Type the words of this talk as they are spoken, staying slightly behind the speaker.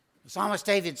Psalmist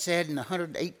David said in the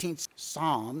 118th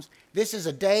Psalms, "This is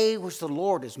a day which the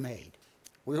Lord has made.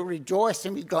 We will rejoice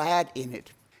and be glad in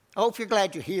it." I hope you're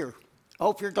glad you're here. I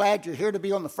hope you're glad you're here to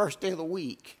be on the first day of the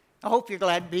week. I hope you're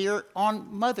glad to be here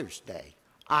on Mother's Day.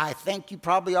 I think you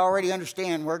probably already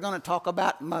understand we're going to talk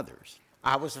about mothers.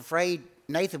 I was afraid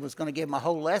Nathan was going to give him a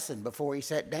whole lesson before he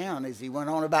sat down as he went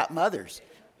on about mothers,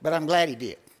 but I'm glad he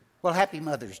did. Well, happy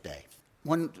Mother's Day.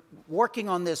 When working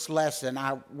on this lesson,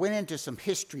 I went into some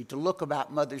history to look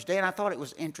about Mother's Day, and I thought it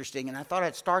was interesting, and I thought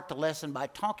I'd start the lesson by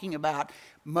talking about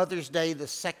Mother's Day, the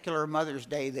secular Mother's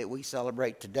Day that we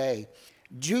celebrate today.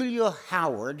 Julia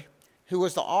Howard, who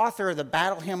was the author of the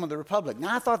Battle Hymn of the Republic.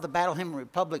 Now, I thought the Battle Hymn of the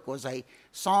Republic was a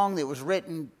song that was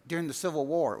written during the Civil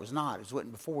War. It was not. It was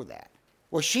written before that.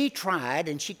 Well, she tried,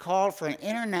 and she called for an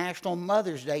International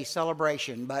Mother's Day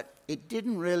celebration, but it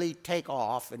didn't really take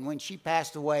off, and when she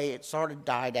passed away, it sort of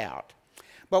died out.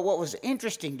 But what was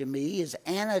interesting to me is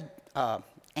Anna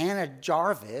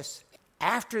Jarvis,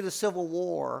 after the Civil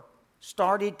War,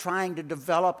 started trying to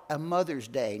develop a Mother's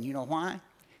Day. And you know why?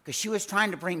 Because she was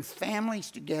trying to bring families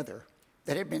together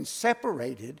that had been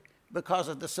separated because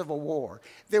of the Civil War.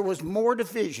 There was more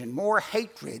division, more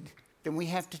hatred than we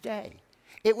have today.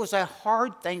 It was a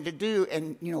hard thing to do,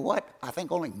 and you know what? I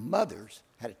think only mothers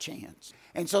had a chance.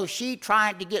 And so she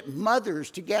tried to get mothers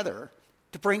together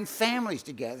to bring families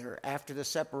together after the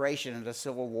separation of the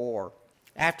Civil War.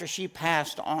 After she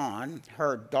passed on,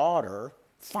 her daughter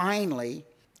finally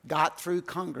got through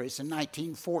Congress in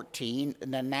 1914, in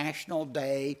the National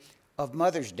Day of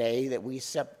Mother's Day that we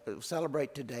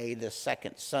celebrate today, the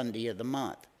second Sunday of the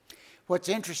month. What's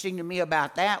interesting to me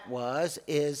about that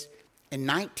is in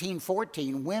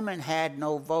 1914, women had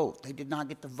no vote. They did not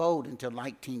get to vote until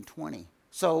 1920.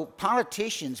 So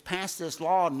politicians passed this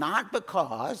law not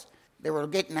because they were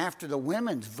getting after the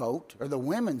women's vote or the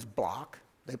women's bloc.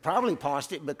 They probably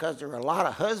passed it because there were a lot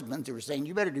of husbands who were saying,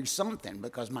 you better do something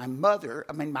because my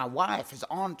wife is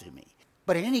on to me.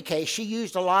 But in any case, she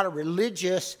used a lot of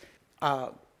religious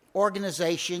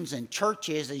organizations and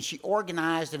churches, and she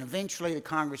organized, and eventually the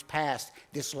Congress passed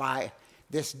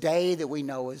this day that we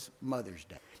know as Mother's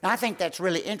Day. Now, I think that's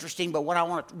really interesting, but what I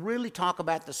want to really talk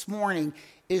about this morning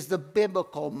is the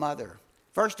biblical mother.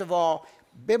 First of all,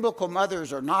 biblical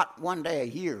mothers are not one day a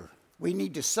year. We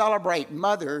need to celebrate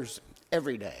mothers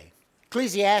every day.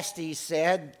 Ecclesiastes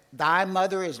said, "Thy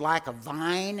mother is like a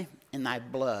vine in thy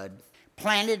blood,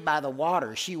 planted by the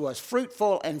water. She was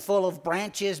fruitful and full of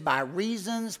branches by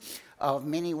reasons of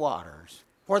many waters."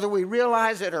 Whether we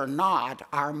realize it or not,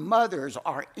 our mothers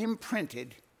are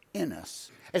imprinted in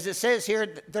us. As it says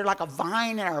here, they're like a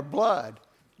vine in our blood.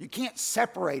 You can't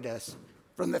separate us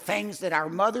from the things that our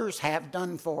mothers have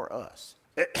done for us.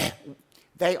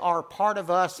 They are part of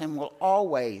us and will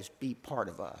always be part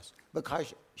of us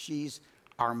because she's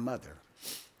our mother.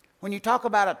 When you talk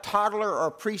about a toddler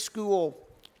or preschool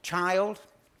child,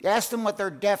 you ask them what their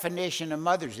definition of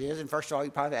mothers is, and first of all,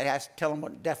 you probably have to tell them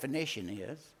what definition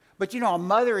is. But you know, a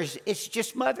mother it's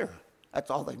just mother. That's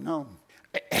all they know.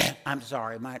 I'm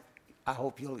sorry, I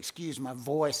hope you'll excuse my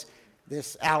voice.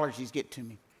 This allergies get to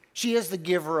me. She is the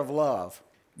giver of love,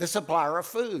 the supplier of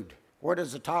food. Where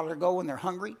does a toddler go when they're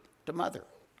hungry? To mother.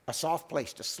 A soft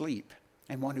place to sleep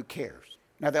and one who cares.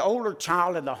 Now, the older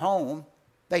child in the home,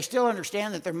 they still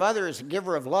understand that their mother is a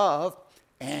giver of love,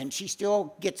 and she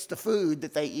still gets the food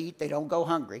that they eat. They don't go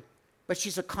hungry. But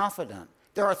she's a confidant.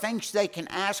 There are things they can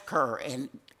ask her and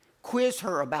quiz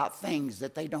her about things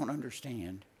that they don't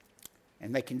understand.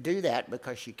 And they can do that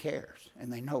because she cares,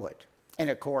 and they know it. And,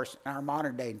 of course, in our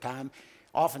modern day and time,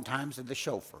 oftentimes they're the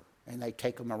chauffeur, and they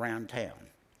take them around town.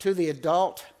 To the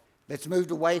adult that's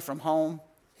moved away from home,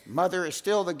 mother is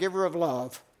still the giver of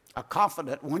love, a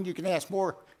confident one you can ask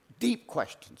more deep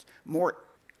questions, more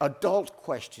adult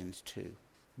questions to.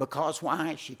 Because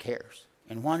why? She cares.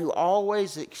 And one who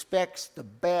always expects the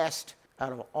best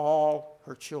out of all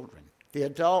her children.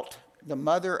 The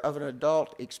mother of an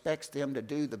adult expects them to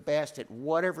do the best at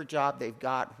whatever job they've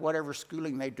got, whatever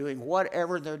schooling they're doing,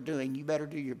 whatever they're doing, you better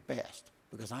do your best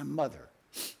because I'm mother.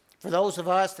 For those of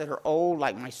us that are old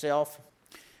like myself,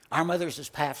 our mothers has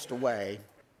passed away,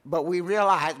 but we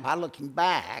realize by looking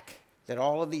back that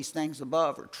all of these things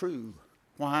above are true.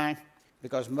 Why?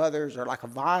 Because mothers are like a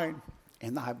vine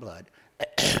in thy blood.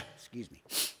 Excuse me.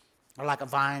 Are like a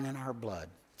vine in our blood.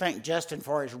 Thank Justin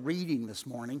for his reading this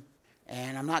morning.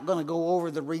 And I'm not going to go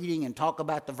over the reading and talk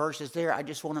about the verses there. I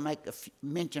just want to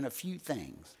mention a few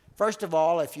things. First of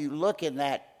all, if you look in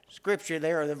that scripture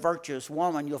there of the virtuous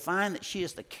woman, you'll find that she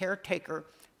is the caretaker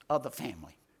of the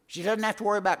family. She doesn't have to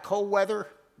worry about cold weather,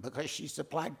 because she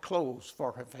supplied clothes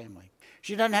for her family.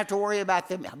 She doesn't have to worry about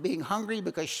them being hungry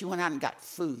because she went out and got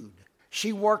food.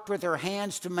 She worked with her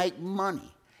hands to make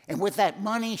money. And with that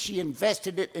money, she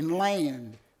invested it in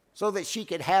land so that she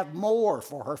could have more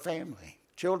for her family.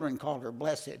 Children called her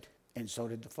blessed, and so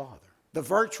did the father. The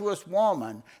virtuous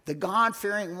woman, the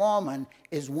God-fearing woman,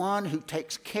 is one who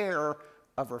takes care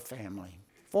of her family.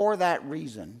 For that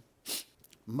reason,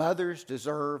 mothers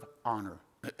deserve honor.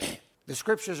 The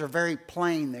scriptures are very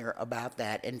plain there about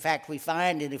that. In fact, we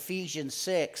find in Ephesians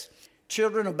 6,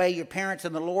 children, obey your parents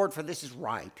in the Lord, for this is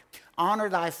right. Honor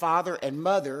thy father and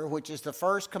mother, which is the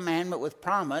first commandment with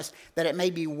promise, that it may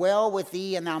be well with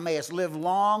thee and thou mayest live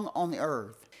long on the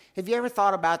earth. Have you ever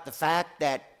thought about the fact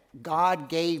that God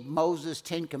gave Moses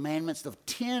 10 commandments, the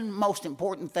 10 most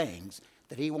important things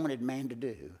that he wanted man to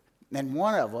do? And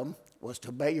one of them was to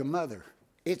obey your mother.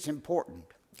 It's important.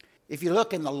 If you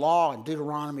look in the law in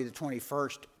Deuteronomy, the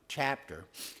 21st chapter,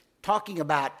 talking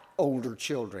about older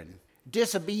children,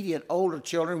 disobedient older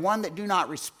children, one that do not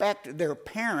respect their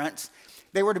parents,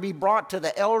 they were to be brought to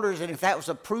the elders, and if that was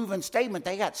a proven statement,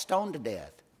 they got stoned to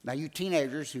death. Now, you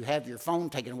teenagers who have your phone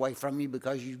taken away from you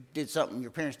because you did something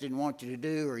your parents didn't want you to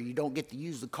do, or you don't get to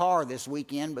use the car this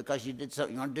weekend because you did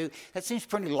something you want to do, that seems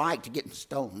pretty light to getting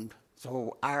stoned.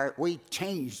 So we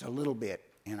changed a little bit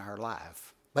in our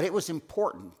life. But it was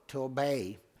important to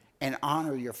obey and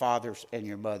honor your fathers and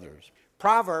your mothers.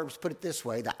 Proverbs put it this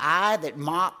way: the eye that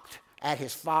mocked at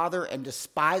his father and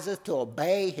despiseth to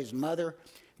obey his mother,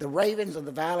 the ravens of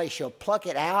the valley shall pluck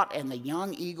it out, and the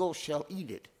young eagle shall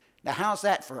eat it. Now, how's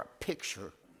that for a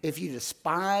picture? If you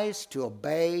despise to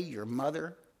obey your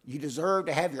mother, you deserve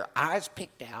to have your eyes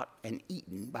picked out and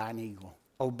eaten by an eagle.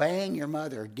 Obeying your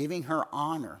mother, giving her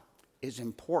honor, is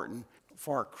important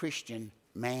for a Christian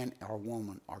man or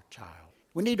woman or child.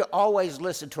 We need to always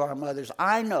listen to our mothers.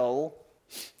 I know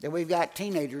that we've got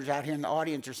teenagers out here in the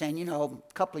audience who are saying, a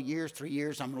couple of years, 3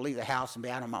 years, I'm going to leave the house and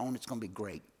be out on my own. It's going to be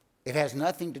great. It has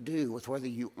nothing to do with whether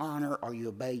you honor or you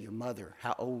obey your mother,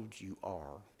 how old you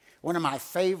are. One of my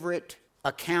favorite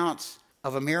accounts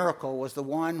of a miracle was the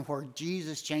one where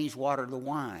Jesus changed water to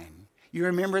wine. You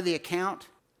remember the account?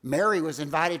 Mary was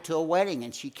invited to a wedding,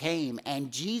 and she came,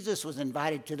 and Jesus was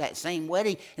invited to that same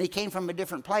wedding, and he came from a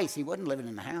different place. He wasn't living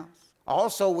in the house.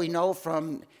 Also, we know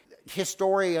from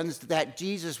historians that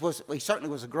Jesus he certainly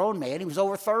was a grown man. He was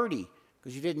over 30,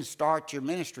 because you didn't start your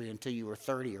ministry until you were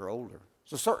 30 or older.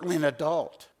 So certainly an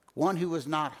adult, one who was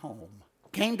not home.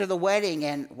 Came to the wedding,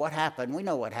 and what happened? We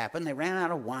know what happened. They ran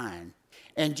out of wine.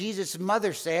 And Jesus'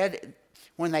 mother said,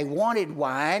 when they wanted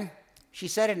wine, she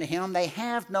said unto him, they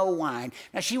have no wine.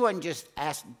 Now, she wasn't just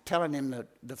telling him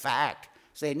the fact,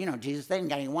 saying, Jesus, they ain't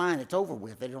got any wine. It's over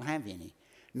with. They don't have any.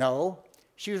 No,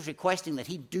 she was requesting that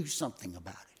he do something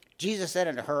about it. Jesus said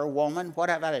unto her, woman, what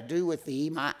have I to do with thee?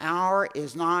 My hour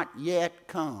is not yet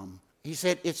come. He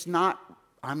said,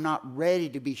 I'm not ready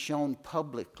to be shown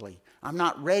publicly. I'm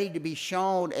not ready to be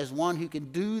shown as one who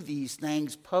can do these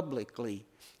things publicly.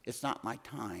 It's not my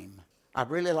time. I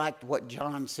really liked what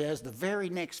John says, the very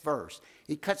next verse.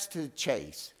 He cuts to the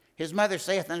chase. His mother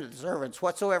saith unto the servants,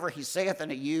 whatsoever he saith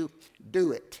unto you,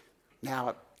 do it.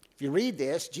 Now, if you read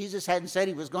this, Jesus hadn't said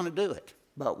he was going to do it.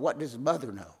 But what does his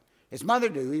mother know? His mother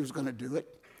knew he was going to do it.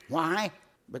 Why?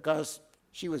 Because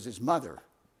she was his mother,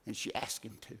 and she asked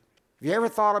him to. Have you ever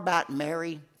thought about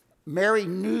Mary? Mary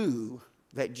knew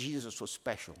that Jesus was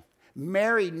special.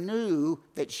 Mary knew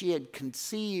that she had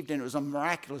conceived and it was a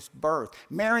miraculous birth.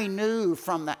 Mary knew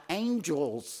from the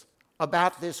angels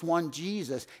about this one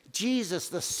Jesus. Jesus,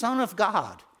 the Son of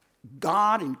God.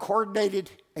 God in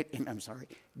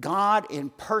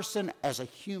person as a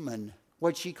human.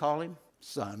 What'd she call him?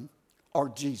 Son or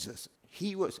Jesus.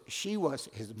 She was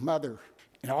his mother.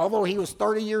 And although he was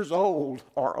 30 years old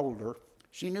or older,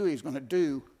 she knew he was going to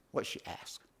do what she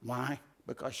asked. Why?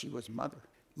 Because she was mother.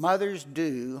 Mothers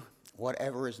do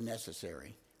whatever is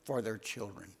necessary for their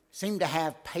children. Seem to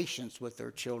have patience with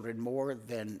their children more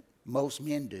than most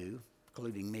men do,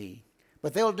 including me.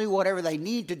 But they'll do whatever they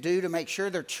need to do to make sure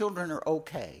their children are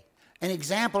okay. An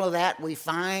example of that we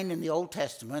find in the Old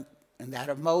Testament, and that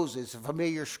of Moses, a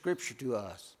familiar scripture to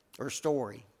us, or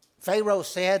story. Pharaoh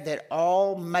said that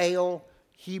all male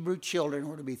Hebrew children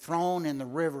were to be thrown in the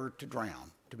river to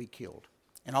drown, to be killed.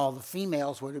 And all the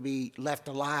females were to be left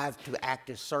alive to act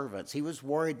as servants. He was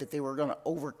worried that they were going to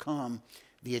overcome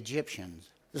the Egyptians.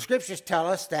 The scriptures tell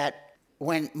us that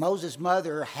when Moses'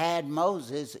 mother had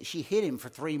Moses, she hid him for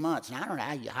 3 months. And I don't know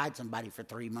how you hide somebody for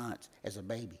 3 months as a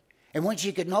baby. And when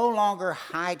she could no longer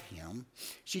hide him,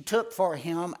 she took for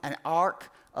him an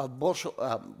ark of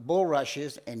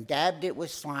bulrushes and dabbed it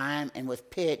with slime and with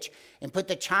pitch and put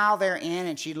the child therein,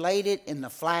 and she laid it in the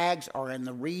flags or in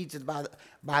the reeds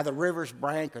by the river's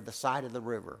brink or the side of the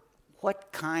river.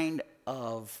 What kind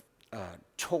of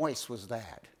choice was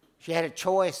that? She had a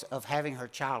choice of having her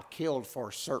child killed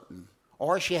for certain,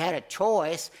 or she had a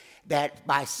choice that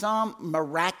by some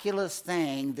miraculous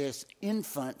thing, this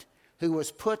infant who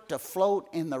was put to float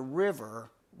in the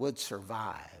river would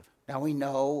survive. Now we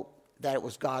know that it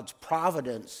was God's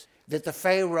providence that the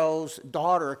Pharaoh's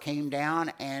daughter came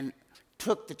down and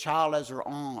took the child as her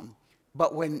own.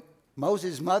 But when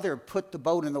Moses' mother put the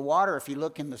boat in the water, if you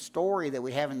look in the story that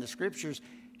we have in the scriptures,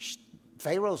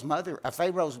 Pharaoh's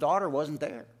daughter wasn't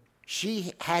there.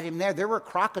 She had him there. There were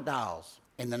crocodiles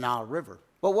in the Nile River.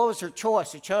 But what was her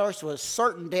choice? Her choice was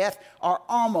certain death or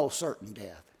almost certain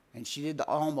death. And she did the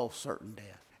almost certain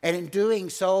death. And in doing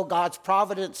so, God's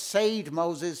providence saved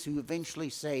Moses, who eventually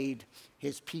saved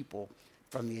his people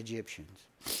from the Egyptians.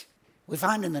 We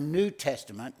find in the New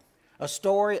Testament a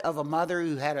story of a mother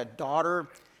who had a daughter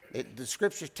that the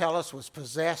scriptures tell us was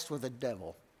possessed with a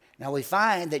devil. Now we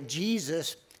find that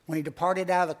Jesus, when he departed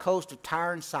out of the coast of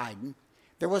Tyre and Sidon,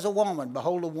 there was a woman,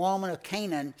 behold, a woman of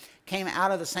Canaan came out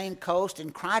of the same coast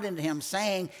and cried unto him,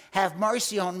 saying, Have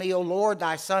mercy on me, O Lord,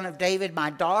 thy son of David.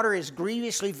 My daughter is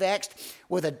grievously vexed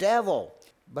with a devil.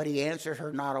 But he answered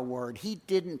her not a word. He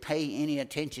didn't pay any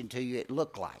attention to you, it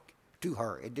looked like. To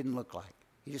her, it didn't look like.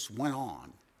 He just went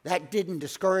on. That didn't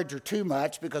discourage her too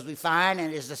much, because we find,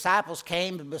 and his disciples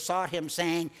came and besought him,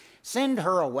 saying, Send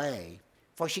her away,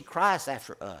 for she cries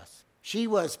after us. She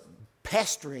was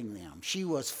pestering them. She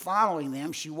was following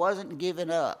them. She wasn't giving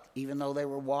up, even though they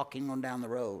were walking on down the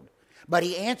road. But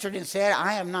he answered and said,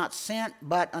 I am not sent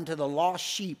but unto the lost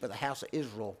sheep of the house of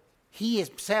Israel. He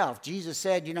himself, Jesus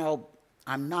said,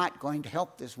 I'm not going to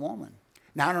help this woman.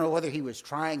 Now, I don't know whether he was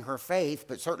trying her faith,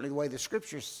 but certainly the way the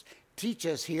scriptures teach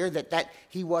us here that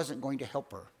he wasn't going to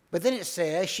help her. But then it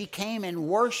says, she came and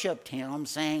worshiped him,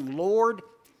 saying, Lord,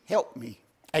 help me.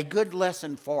 A good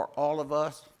lesson for all of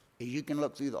us. You can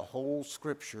look through the whole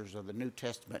scriptures of the New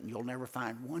Testament, and you'll never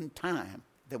find one time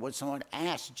that when someone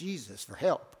asked Jesus for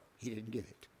help, he didn't give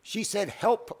it. She said,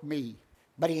 Help me.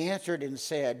 But he answered and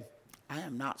said, I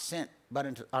am not sent but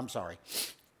unto,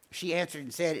 She answered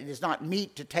and said, It is not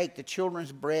meet to take the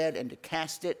children's bread and to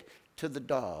cast it to the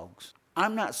dogs.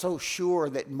 I'm not so sure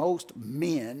that most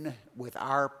men with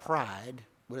our pride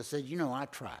would have said, I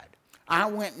tried. I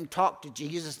went and talked to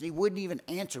Jesus, and he wouldn't even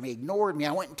answer me, ignored me.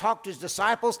 I went and talked to his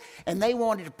disciples, and they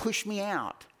wanted to push me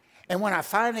out. And when I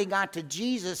finally got to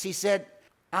Jesus, he said,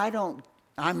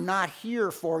 I'm not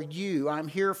here for you. I'm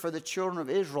here for the children of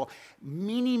Israel.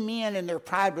 Many men in their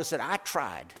pride would have said, I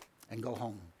tried, and go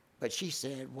home. But she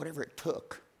said, whatever it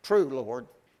took. True, Lord.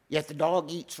 Yet the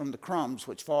dog eats from the crumbs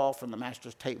which fall from the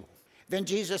master's table. Then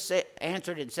Jesus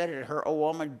answered and said unto her, O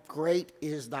woman, great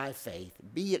is thy faith.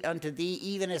 Be it unto thee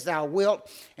even as thou wilt.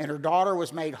 And her daughter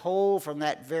was made whole from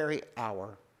that very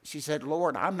hour. She said,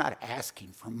 Lord, I'm not asking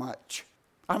for much.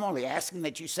 I'm only asking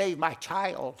that you save my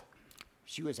child.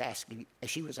 She was actually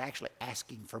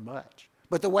asking for much.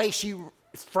 But the way she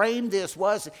framed this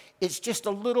was, it's just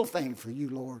a little thing for you,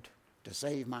 Lord, to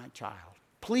save my child.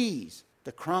 Please,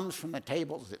 the crumbs from the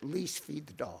tables at least feed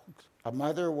the dogs. A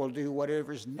mother will do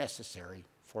whatever is necessary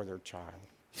for their child.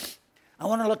 I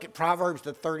want to look at Proverbs,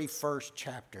 the 31st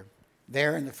chapter.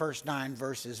 There in the first 9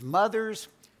 verses, mothers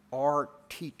are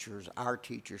teachers, our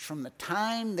teachers. From the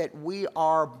time that we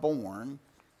are born,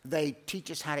 they teach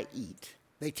us how to eat.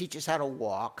 They teach us how to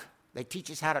walk. They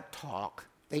teach us how to talk.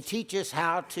 They teach us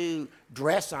how to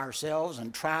dress ourselves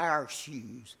and try our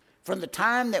shoes. From the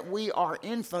time that we are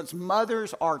infants,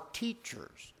 mothers are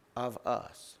teachers of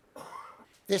us.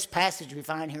 This passage we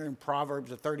find here in Proverbs,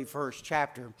 the 31st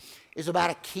chapter, is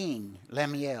about a king,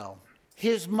 Lemuel.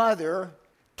 His mother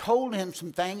told him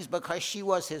some things because she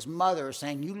was his mother,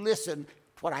 saying, you listen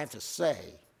to what I have to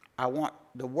say. I want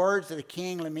the words of the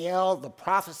king, Lemuel, the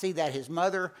prophecy that his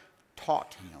mother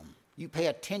taught him. You pay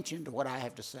attention to what I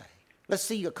have to say. Let's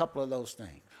see a couple of those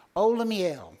things. O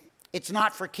Lemuel, it's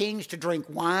not for kings to drink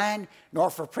wine, nor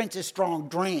for princes strong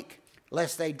drink,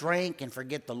 lest they drink and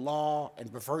forget the law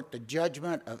and pervert the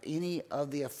judgment of any of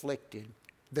the afflicted.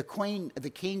 The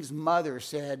king's mother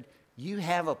said, you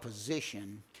have a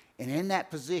position, and in that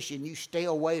position you stay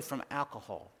away from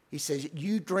alcohol. He says,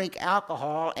 you drink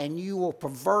alcohol and you will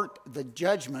pervert the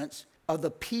judgments of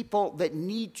the people that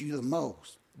need you the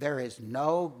most. There is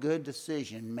no good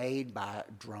decision made by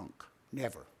a drunk.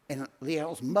 Never. And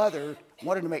Lemuel's mother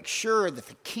wanted to make sure that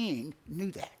the king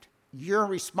knew that. You're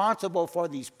responsible for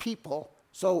these people,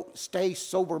 so stay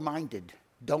sober-minded.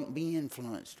 Don't be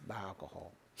influenced by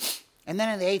alcohol. And then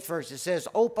in the 8th verse it says,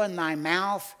 open thy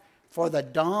mouth for the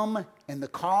dumb and the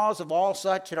cause of all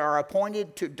such that are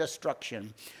appointed to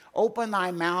destruction. Open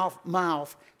thy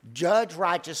mouth, judge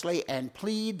righteously, and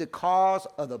plead the cause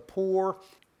of the poor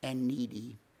and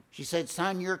needy. She said,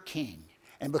 son, you're king.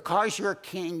 And because you're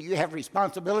king, you have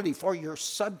responsibility for your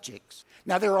subjects.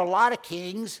 Now, there are a lot of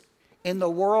kings in the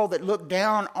world that look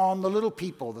down on the little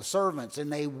people, the servants,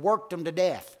 and they worked them to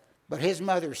death. But his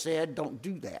mother said, don't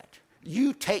do that.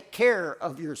 You take care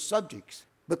of your subjects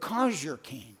because you're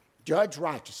king. Judge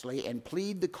righteously and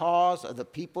plead the cause of the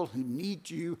people who need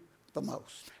you the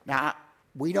most. Now,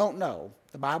 we don't know.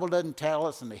 The Bible doesn't tell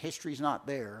us, and the history's not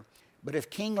there. But if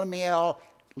King Lemuel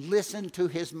listened to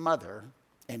his mother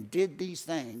and did these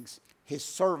things, his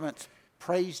servants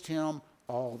praised him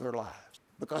all their lives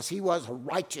because he was a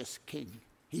righteous king.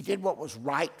 He did what was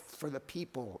right for the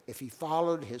people if he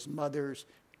followed his mother's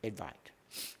advice.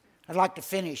 I'd like to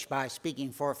finish by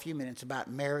speaking for a few minutes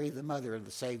about Mary, the mother of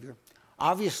the Savior.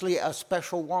 Obviously a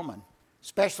special woman,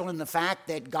 special in the fact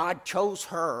that God chose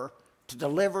her to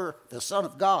deliver the Son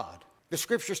of God. The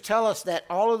scriptures tell us that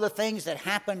all of the things that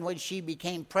happened when she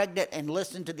became pregnant and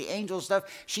listened to the angel stuff,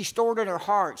 she stored in her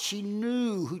heart. She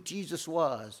knew who Jesus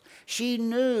was. She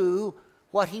knew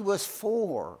what he was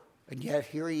for. And yet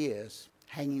here he is,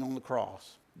 hanging on the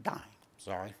cross, dying.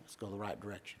 Sorry, let's go the right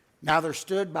direction. Now there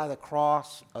stood by the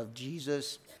cross of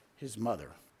Jesus his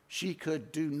mother. She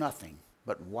could do nothing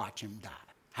but watch him die.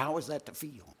 How is that to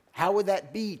feel? How would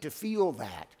that be to feel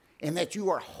that, and that you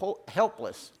are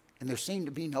helpless and there seemed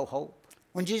to be no hope?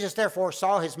 When Jesus therefore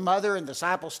saw his mother and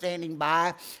disciples standing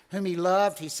by, whom he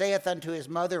loved, he saith unto his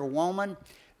mother, Woman,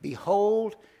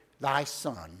 behold thy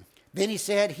son. Then he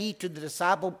said he to the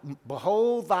disciple,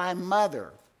 Behold thy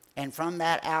mother. And from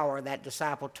that hour that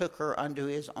disciple took her unto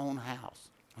his own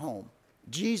home.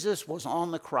 Jesus was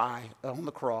on the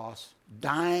cross,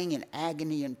 dying in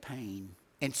agony and pain.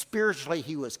 And spiritually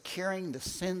he was carrying the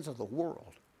sins of the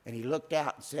world. And he looked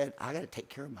out and said, I got to take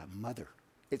care of my mother.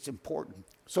 It's important.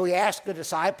 So he asked the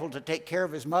disciple to take care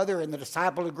of his mother, and the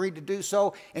disciple agreed to do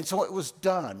so. And so it was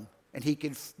done. And he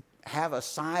could have a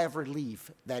sigh of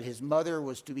relief that his mother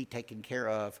was to be taken care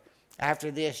of.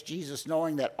 After this, Jesus,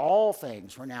 knowing that all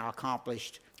things were now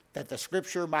accomplished, that the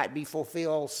scripture might be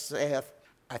fulfilled, saith,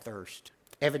 I thirst.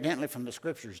 Evidently from the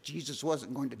scriptures, Jesus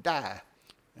wasn't going to die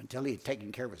until he had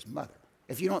taken care of his mother.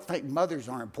 If you don't think mothers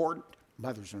are important,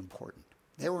 mothers are important.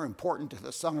 They were important to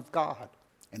the Son of God,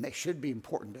 and they should be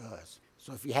important to us.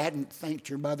 So if you hadn't thanked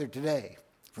your mother today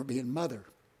for being mother,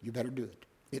 you better do it.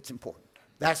 It's important.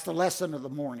 That's the lesson of the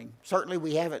morning. Certainly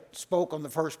we haven't spoke on the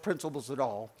first principles at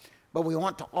all, but we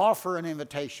want to offer an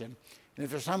invitation. And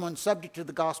if there's someone subject to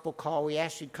the gospel call, we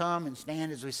ask you to come and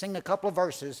stand as we sing a couple of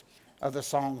verses of the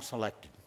song selected.